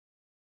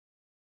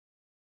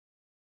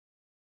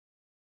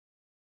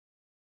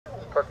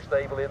Park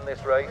stable in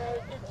this race.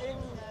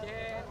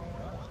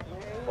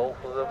 Both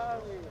of them.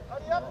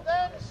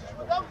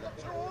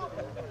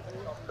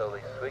 So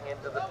they swing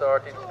into the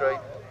starting straight.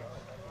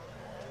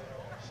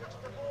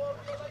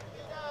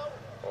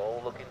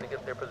 All looking to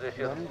get their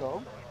position.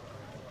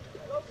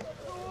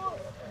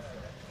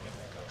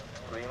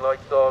 Green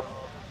lights on.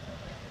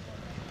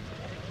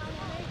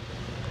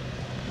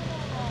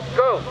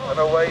 Go! And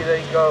away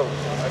they go.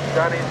 And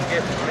Danny's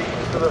Gift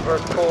leads to the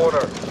first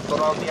corner. But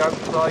on the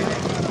outside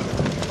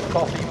is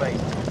Coffee Mate.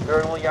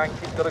 Journal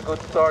Yankee's got a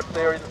good start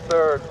there in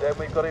third. Then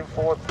we've got in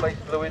fourth place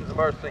Lewin's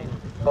Mercy.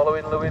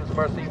 Following Lewin's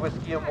Mercy,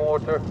 Whiskey and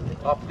Mortar.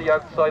 Up the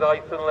outside,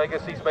 Ithan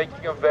Legacy's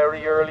making a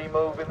very early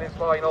move in this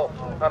final.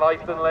 And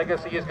Ithan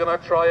Legacy is going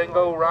to try and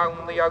go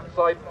round the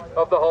outside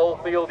of the whole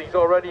field. He's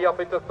already up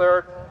into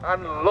third.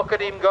 And look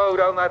at him go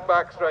down that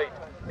back straight.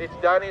 It's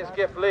Danny's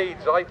Gift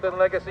leads. Ithan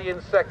Legacy in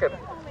second.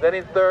 Then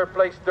in third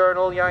place,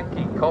 Journal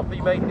Yankee.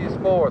 Coffee Mate is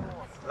fourth.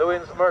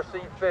 Lewin's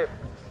Mercy fifth.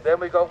 Then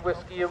we got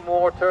Whiskey and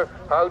Mortar,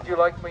 How Do You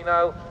Like Me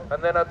Now?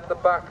 And then at the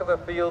back of the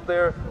field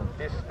there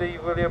is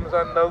Steve Williams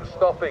and No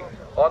Stopping.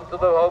 Onto the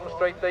home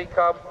straight they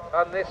come,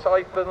 and this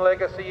Ithan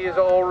Legacy is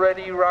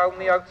already round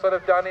the outside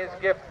of Danny's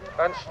Gift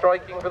and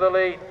striking for the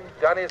lead.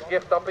 Danny's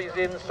Gift up his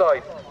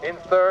inside. In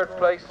third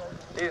place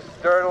is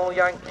Journal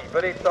Yankee,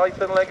 but it's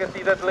Ithan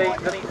Legacy that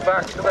leads, and he's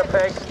back to the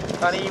pegs,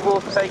 and he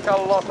will take a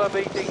lot of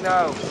beating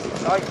now.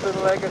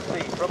 Ithan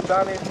Legacy from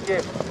Danny's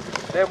Gift.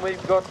 Then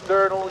we've got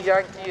Journal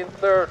Yankee in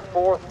third.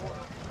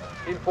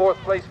 In fourth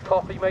place,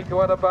 Coffee Mate, who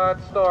had a bad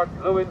start.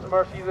 Lewin's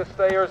Mercy, the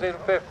stayers, in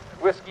fifth.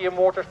 Whiskey and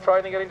Mortar's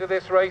trying to get into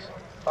this race.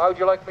 How'd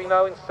You Like Me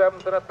Now in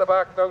seventh, and at the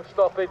back, Don't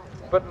Stop It.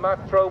 But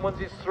Matt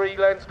Tromans is 3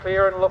 lengths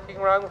clear and looking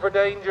round for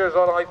dangers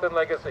on Ithan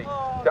Legacy.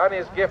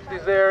 Danny's Gift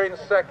is there in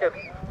second.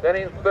 Then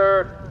in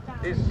third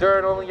is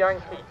Journal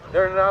Yankee.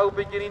 They're now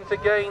beginning to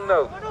gain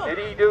though. Did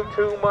he do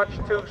too much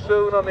too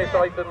soon on this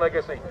Ithan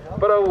Legacy?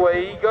 But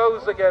away he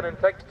goes again and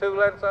takes 2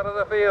 lengths out of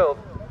the field.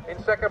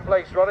 In second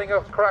place, running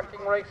a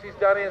cracking race, is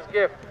Danny's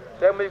Gift.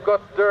 Then we've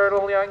got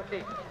Journal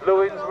Yankee.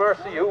 Lewin's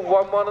Mercy, who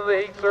won one of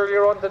the heats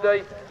earlier on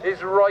today,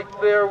 is right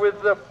there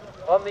with them.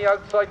 On the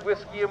outside,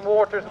 Whiskey and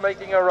Mortar's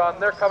making a run.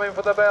 They're coming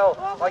for the bell.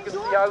 I can see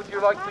How Do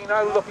You Like Me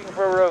Now looking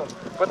for room.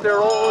 But they're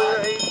all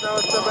in eight now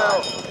at the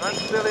bell. And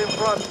still in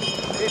front,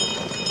 it's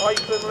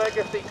Ithan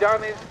Legacy,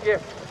 Danny's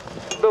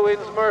Gift,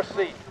 Lewin's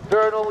Mercy,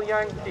 Journal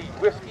Yankee,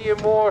 Whiskey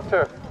and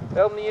Mortar.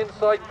 On the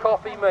inside,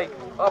 Coffee Mate.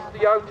 Up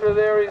the outer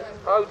there is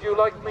How Do You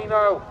Like Me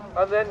Now?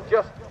 And then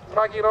just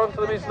tagging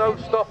onto them is No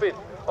Stopping.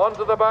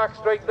 Onto the back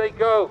straight they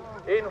go.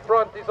 In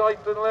front is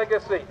Ithan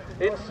Legacy.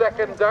 In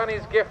second,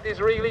 Danny's Gift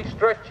is really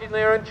stretching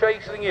there and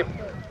chasing him.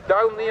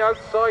 Down the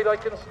outside, I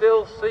can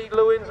still see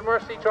Lewin's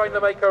Mercy trying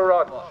to make a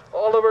run.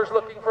 Oliver's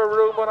looking for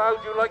room on How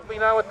Do You Like Me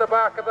Now at the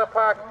back of the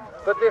pack.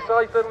 But this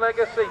Ithan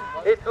Legacy,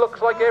 it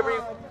looks like every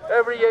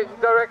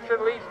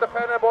direction leads to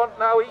Penabont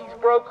now. He's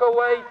broke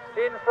away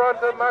in front,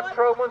 and Matt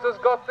Tromans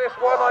has got this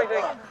one, I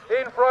think.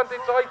 In front,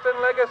 it's Ithan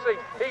Legacy.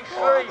 He's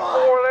 3,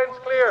 4 lengths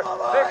clear.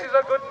 This is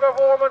a good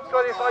performance for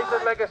this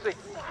Ithan Legacy.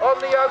 On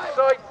the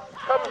outside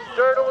comes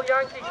Journal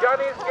Yankee.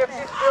 Danny's Gift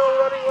is still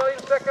running well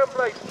in second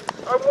place.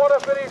 And what a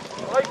finish.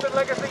 Ithan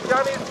Legacy,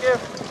 Danny's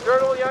Gift,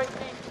 Journal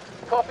Yankee,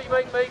 Coffee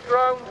Mate made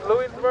ground.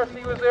 Lewin's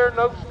Mercy was there,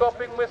 No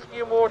Stopping,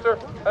 Whiskey and Mortar,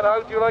 and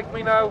How Do You Like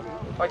Me Now?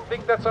 I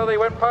think that's how they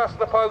went past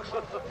the post,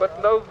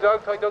 but no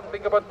doubt I don't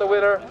think about the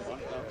winner.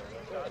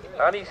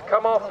 And he's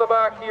come off the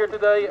back here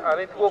today, and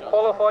it will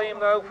qualify him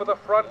now for the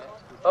front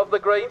of the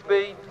Grade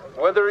B,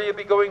 whether he'll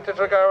be going to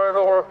Tregaron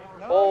or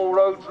all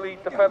roads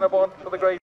lead to Penabont for the Grade B.